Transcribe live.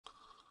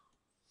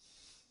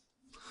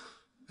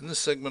In this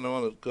segment, I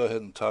want to go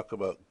ahead and talk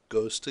about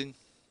ghosting.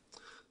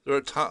 There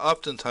are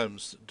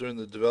oftentimes during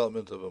the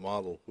development of a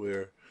model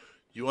where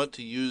you want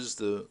to use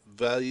the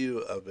value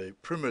of a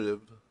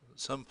primitive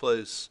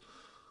someplace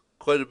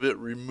quite a bit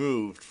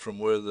removed from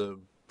where the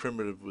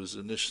primitive was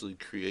initially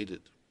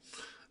created.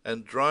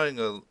 And drawing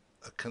a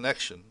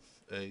connection,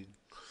 a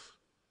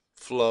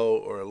flow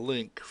or a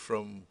link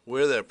from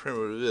where that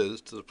primitive is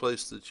to the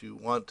place that you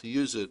want to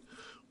use it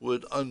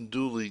would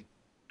unduly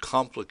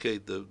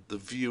complicate the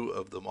view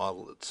of the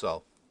model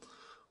itself.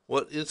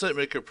 What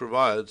InsightMaker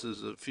provides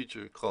is a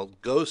feature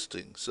called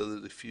ghosting, so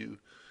that if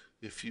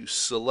you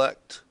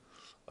select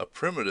a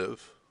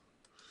primitive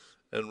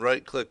and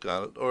right click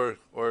on it,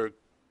 or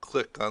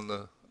click on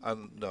the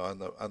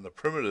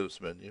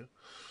primitives menu,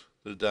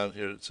 down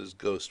here it says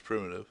ghost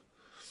primitive,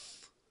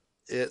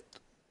 it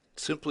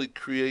simply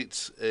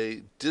creates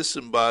a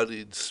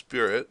disembodied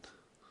spirit,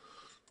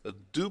 a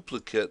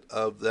duplicate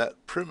of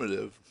that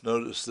primitive.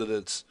 Notice that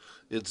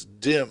it's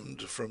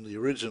dimmed from the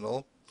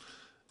original,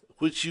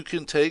 which you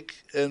can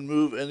take and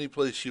move any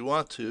place you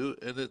want to,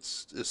 and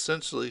it's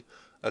essentially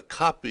a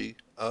copy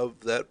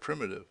of that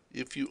primitive.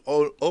 If you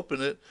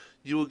open it,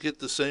 you will get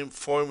the same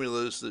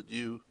formulas that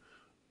you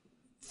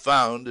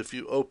found if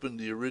you opened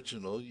the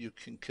original. You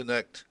can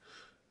connect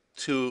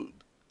to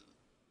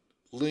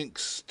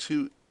links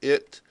to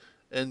it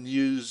and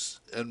use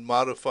and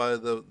modify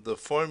the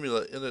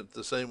formula in it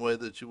the same way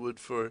that you would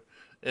for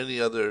any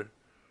other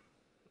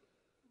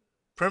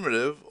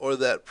primitive, or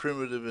that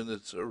primitive in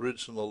its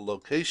original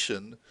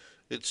location.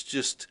 It's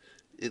just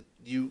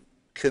you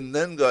can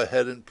then go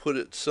ahead and put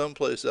it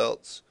someplace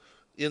else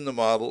in the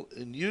model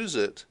and use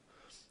it,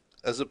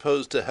 as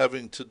opposed to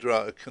having to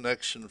draw a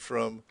connection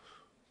from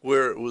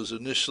where it was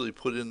initially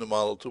put in the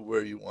model to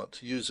where you want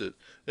to use it.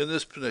 In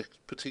this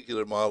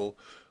particular model,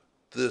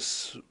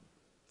 this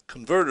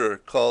converter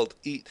called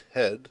eat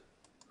head,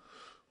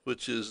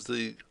 which is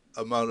the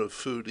amount of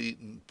food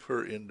eaten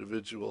per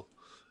individual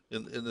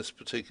in this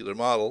particular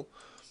model,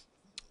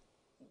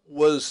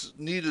 was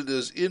needed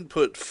as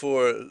input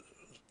for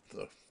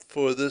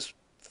this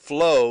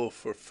flow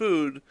for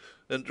food,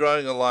 and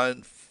drawing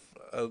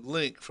a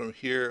link from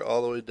here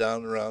all the way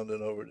down around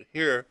and over to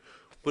here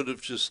would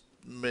have just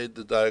made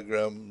the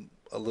diagram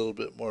a little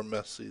bit more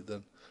messy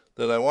than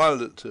I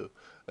wanted it to.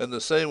 And the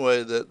same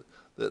way that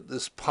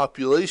this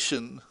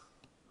population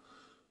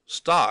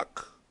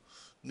stock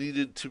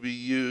needed to be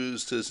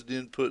used as an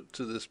input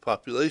to this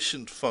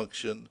population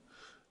function,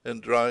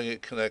 and drawing a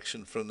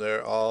connection from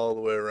there all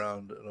the way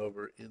around and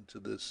over into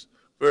this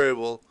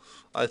variable,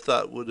 I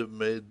thought would have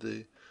made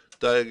the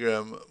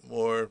diagram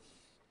more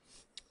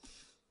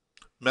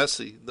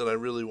messy than I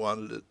really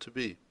wanted it to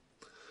be.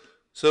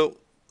 So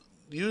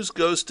use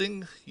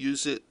ghosting,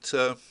 use it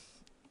to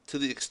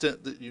the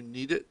extent that you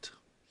need it.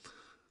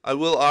 I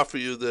will offer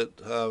you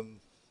that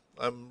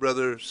I'm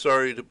rather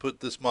sorry to put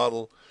this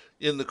model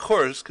in the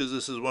course, because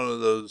this is one of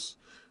those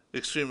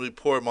extremely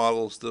poor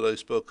models that I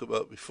spoke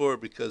about before,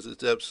 because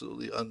it's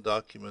absolutely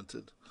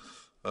undocumented.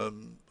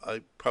 I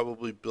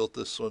probably built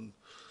this one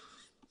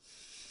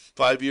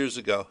 5 years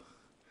ago,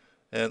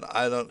 and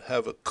I don't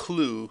have a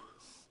clue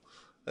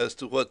as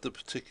to what the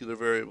particular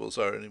variables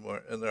are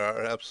anymore, and there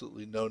are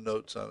absolutely no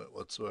notes on it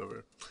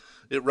whatsoever.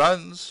 It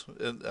runs,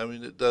 and I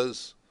mean,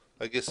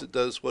 I guess it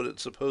does what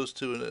it's supposed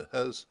to, and it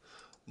has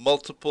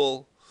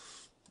multiple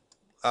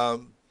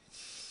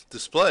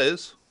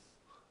displays,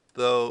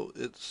 though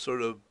it's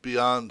sort of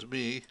beyond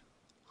me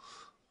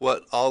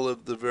what all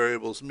of the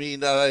variables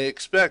mean. And I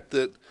expect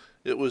that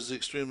it was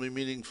extremely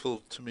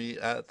meaningful to me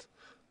at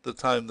the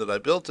time that I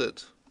built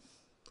it,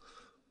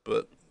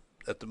 but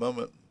at the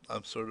moment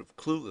I'm sort of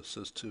clueless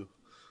as to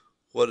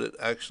what it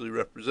actually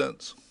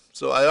represents.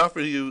 So I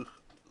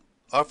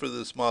offer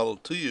this model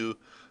to you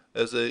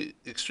as a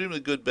extremely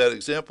good bad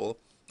example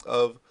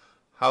of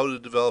how to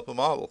develop a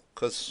model,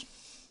 because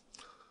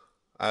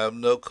I have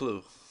no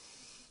clue.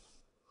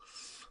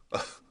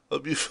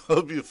 hope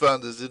you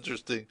found this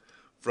interesting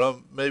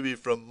from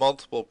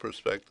multiple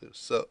perspectives.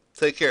 So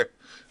take care.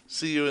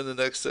 See you in the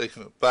next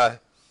segment. Bye.